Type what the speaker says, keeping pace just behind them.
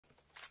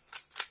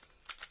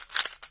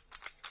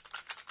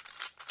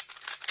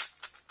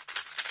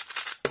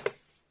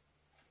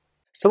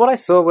So what I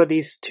saw were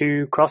these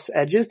two cross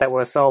edges that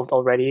were solved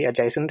already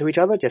adjacent to each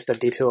other, just a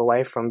detail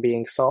away from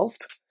being solved.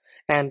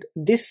 And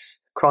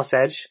this cross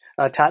edge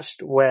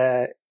attached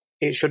where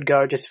it should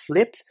go just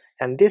flipped,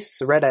 and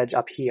this red edge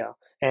up here.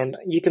 And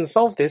you can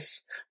solve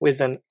this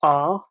with an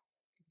R,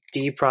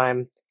 D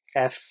prime,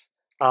 F,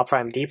 R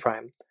prime, D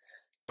prime.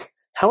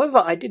 However,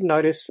 I did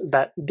notice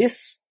that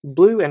this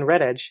blue and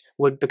red edge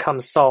would become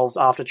solved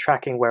after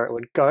tracking where it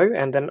would go,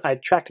 and then I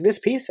tracked this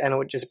piece and it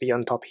would just be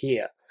on top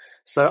here.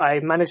 So I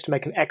managed to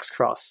make an X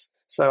cross.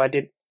 So I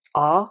did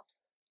R,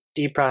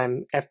 D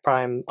prime, F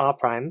prime, R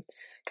prime.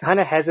 Kind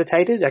of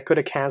hesitated. I could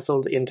have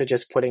cancelled into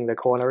just putting the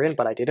corner in,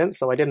 but I didn't.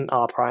 So I did an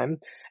R prime,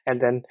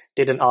 and then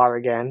did an R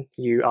again,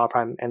 U, R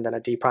prime, and then a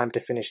D prime to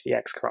finish the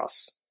X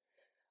cross.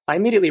 I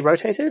immediately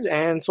rotated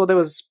and saw there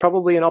was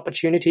probably an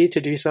opportunity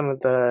to do some of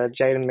the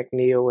Jayden,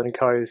 McNeill's and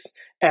Co.'s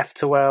F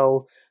to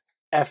L,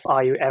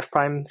 FRUF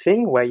prime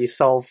thing, where you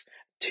solve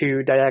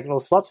two diagonal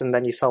slots and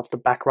then you solve the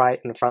back right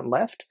and front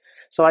left.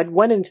 So I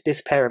went into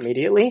this pair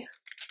immediately,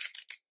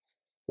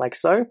 like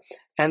so.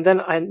 And then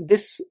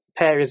this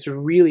pair is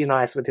really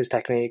nice with his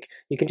technique.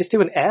 You can just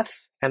do an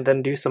F and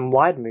then do some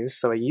wide moves,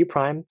 so a U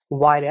prime,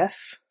 wide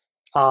F,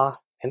 R,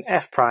 and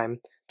F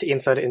prime to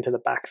insert it into the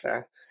back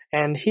there.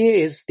 And here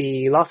is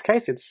the last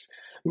case. It's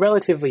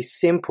relatively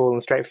simple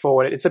and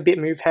straightforward. It's a bit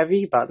move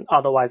heavy, but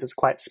otherwise it's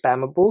quite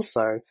spammable.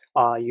 So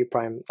R, U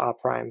prime, R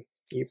prime,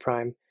 U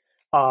prime,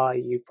 R,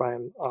 U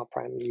prime, R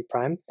prime, U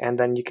prime. And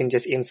then you can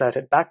just insert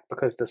it back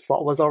because the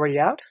slot was already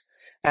out.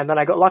 And then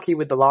I got lucky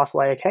with the last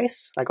layer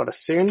case. I got a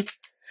soon.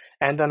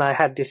 And then I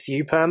had this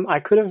U-perm. I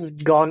could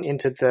have gone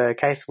into the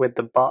case with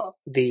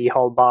the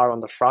whole bar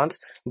on the front,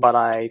 but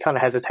I kind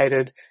of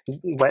hesitated,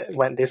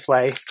 went this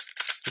way,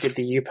 did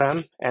the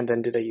U-perm, and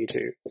then did a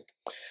U2.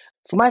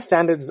 For my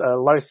standards, a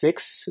low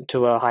 6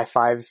 to a high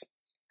 5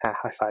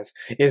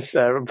 is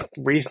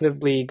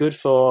reasonably good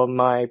for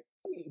my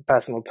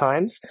personal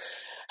times.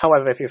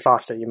 However, if you're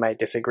faster, you may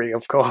disagree,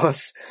 of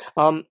course.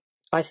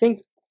 I think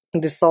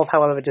this solve,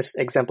 however, just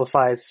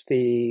exemplifies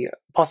the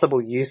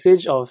possible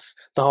usage of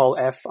the whole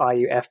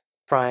FRUF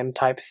prime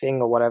type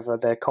thing, or whatever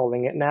they're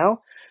calling it now,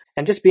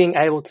 and just being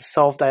able to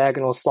solve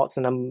diagonal slots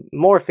in a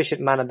more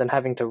efficient manner than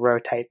having to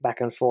rotate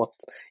back and forth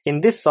in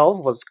this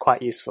solve was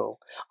quite useful.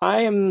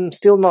 I am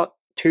still not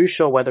too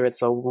sure whether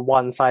it's a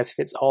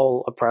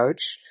one-size-fits-all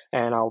approach,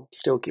 and I'll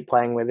still keep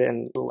playing with it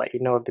and let you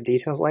know of the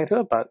details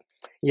later, but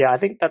yeah, I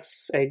think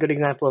that's a good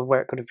example of where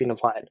it could have been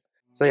applied.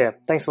 So yeah,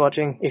 thanks for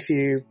watching. If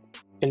you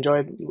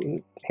enjoyed,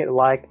 hit a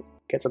like,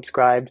 get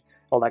subscribed,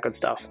 all that good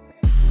stuff.